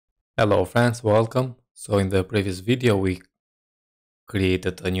Hello friends, welcome. So in the previous video we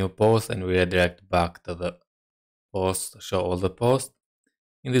created a new post and we redirect back to the post to show all the posts.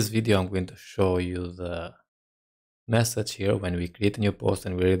 In this video I'm going to show you the message here when we create a new post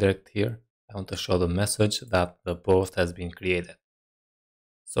and we redirect here. I want to show the message that the post has been created.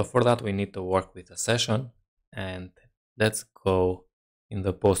 So for that we need to work with a session, and let's go in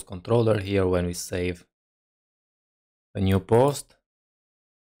the post controller here. When we save a new post,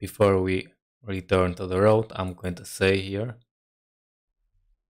 before we return to the road, I'm going to say here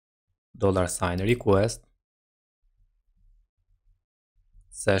 $request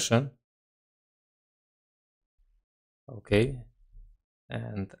session. Okay,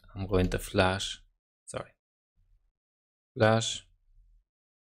 and I'm going to flash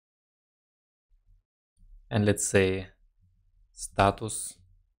and let's say status,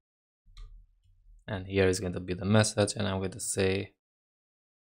 and here is going to be the message, and I'm going to say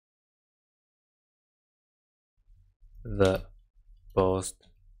the post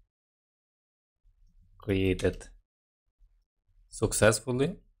created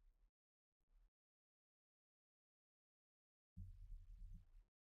successfully.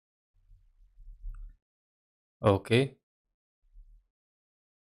 Okay,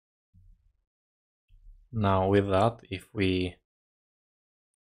 now with that, if we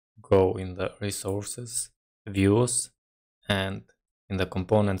go in the resources, views, and in the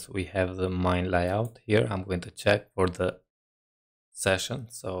components we have the main layout here, I'm going to check for the session,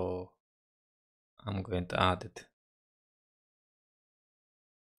 so I'm going to add it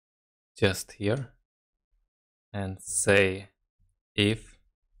just here and say if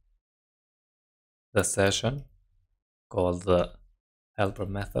the session, called the helper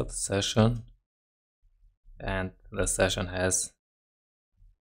method session, and the session has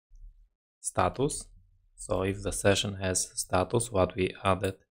status. So if the session has status, what we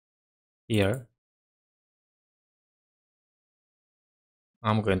added here,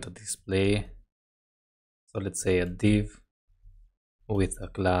 I'm going to display, so let's say a div with a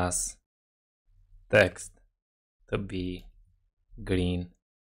class text to be green,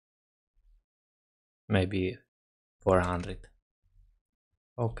 maybe 400.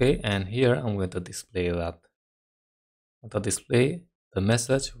 Okay, and here I'm going to display that. To display the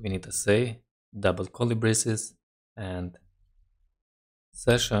message, we need to say double curly braces and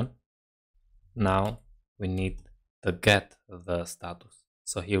session. Now we need to get the status.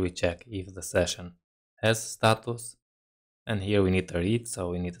 So here we check if the session has status, and here we need to read, so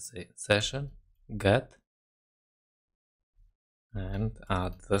we need to say session get and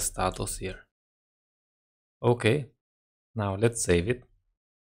add the status here. Okay, now let's save it.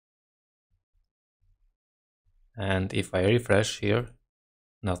 And if I refresh here,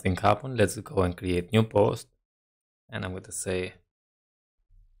 nothing happened. Let's go and create new post, and I'm going to say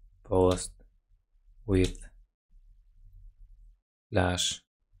post with flash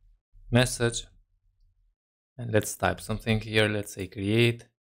message, and let's type something here. Let's say create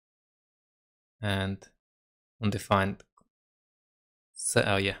and undefined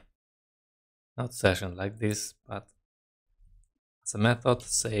not session like this, but as a method,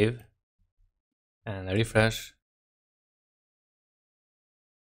 save and refresh,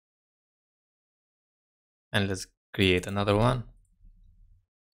 and let's create another one,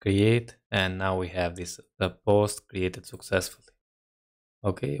 create, and now we have this, the post created successfully.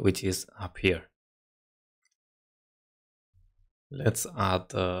 Okay, which is up here. Let's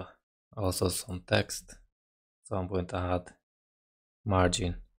add also some text. So I'm going to add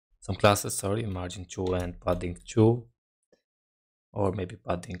margin, some classes, sorry, margin 2 and padding 2, or maybe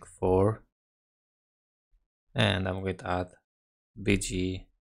padding 4, and I'm going to add bg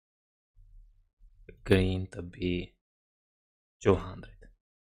green to be 200.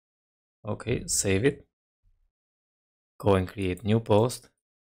 Okay, save it, go and create new post,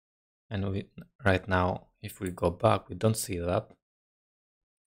 and right now if we go back we don't see that.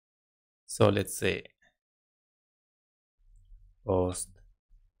 So let's say post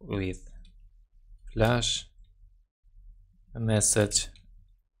with flash a message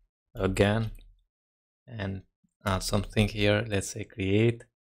again and add something here. Let's say create,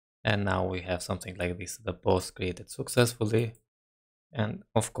 and now we have something like this, the post created successfully, and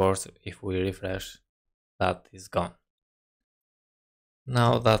of course if we refresh, that is gone.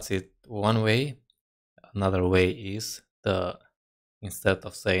 Now that's it, one way. Another way is instead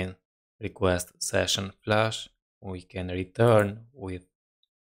of saying request session flash, we can return with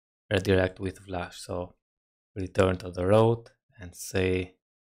redirect with flash. So return to the road and say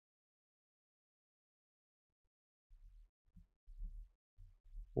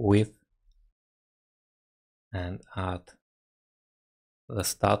with and add the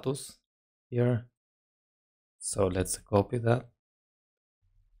status here. So let's copy that,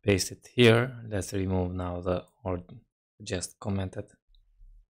 paste it here. Let's remove now or just commented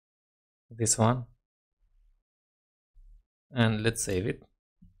this one, and let's save it.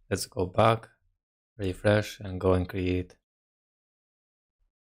 Let's go back, refresh, and go and create.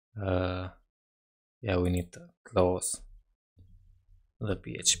 Yeah, we need to close the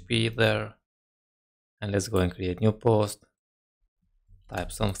PHP there, and let's go and create new post.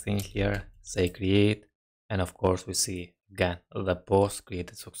 Type something here, say create, and of course we see again the post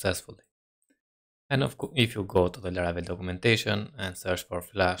created successfully. And if you go to the Laravel documentation and search for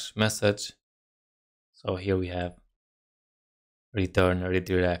flash message, so here we have return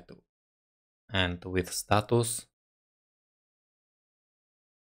redirect and with status,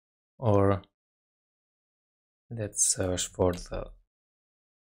 or let's search for the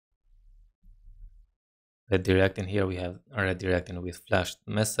redirecting. Here we have redirecting with flash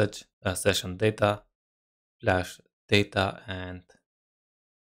message, session data, flash data, and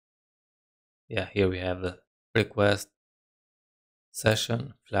yeah, here we have the request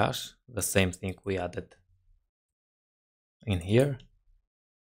session flash, the same thing we added in here.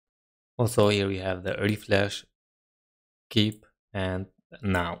 Also here we have the refresh, keep, and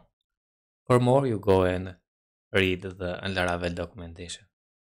now. For more, you go and read the Laravel documentation.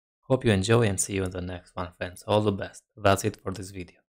 Hope you enjoy and see you in the next one, friends. All the best. That's it for this video.